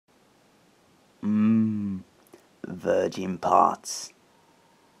virgin parts.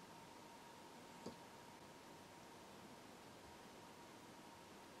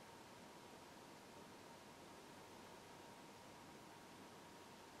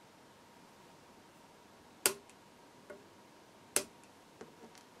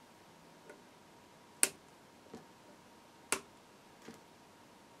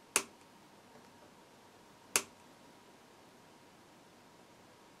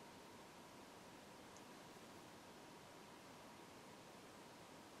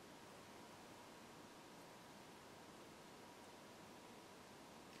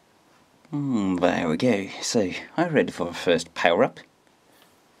 There we go. So, I'm ready for the first power up.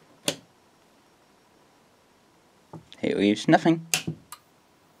 Here we use nothing.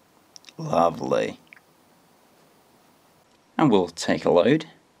 Lovely. And we'll take a load.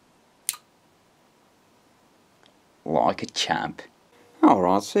 Like a champ.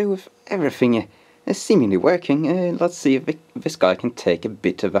 Alright, so with everything seemingly working, let's see if this guy can take a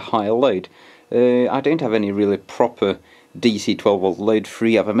bit of a higher load. I don't have any really proper DC 12V load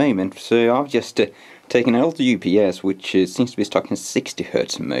free at the moment, so I've just taken an old UPS which seems to be stuck in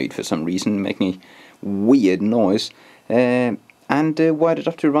 60Hz mode for some reason, making a weird noise, and wired it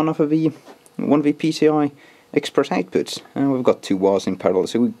up to run off of one of the PCI Express outputs. We've got 2 wires in parallel,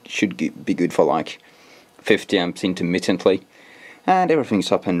 so we should be good for like 50 amps intermittently, and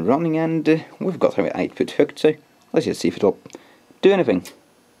everything's up and running, and we've got our output hooked, so let's just see if it'll do anything.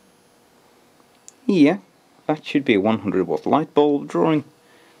 Yeah, that should be a 100W light bulb drawing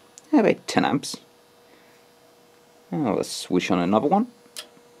about 10 amps. Now let's switch on another one.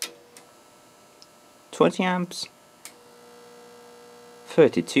 20 amps.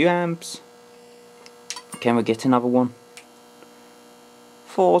 32 amps. Can we get another one?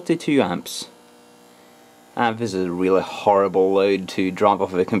 42 amps. And this is a really horrible load to drive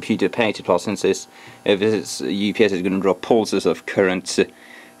off of a computer power supply, since this UPS is going to draw pulses of current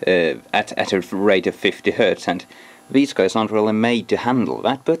at a rate of 50Hz, and these guys aren't really made to handle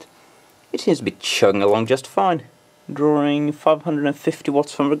that, but it seems to be chugging along just fine, drawing 550W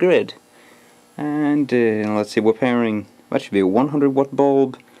from the grid. And let's see, we're powering, that should be a 100W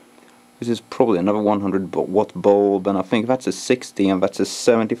bulb, this is probably another 100W bulb, and I think that's a 60 and that's a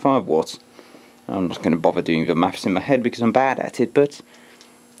 75W. I'm not going to bother doing the maths in my head because I'm bad at it, but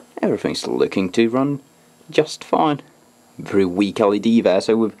everything's looking to run just fine. Very weak LED there,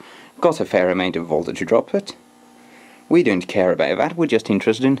 so we've got a fair amount of voltage drop, but we don't care about that, we're just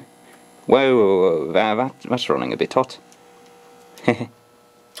interested in... Whoa, that's running a bit hot.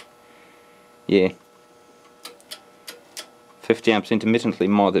 Yeah. 50 amps intermittently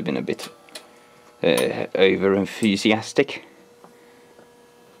might have been a bit over enthusiastic.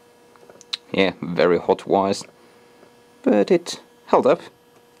 Yeah, very hot wires. But it held up.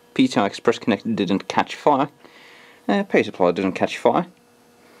 PCI Express connector didn't catch fire. Power supply didn't catch fire.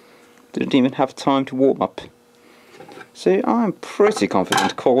 Didn't even have time to warm up. So I'm pretty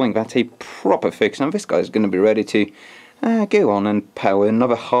confident calling that a proper fix, and this guy's going to be ready to go on and power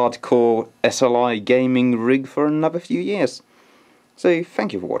another hardcore SLI gaming rig for another few years. So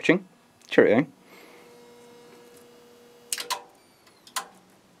thank you for watching. Cheerio.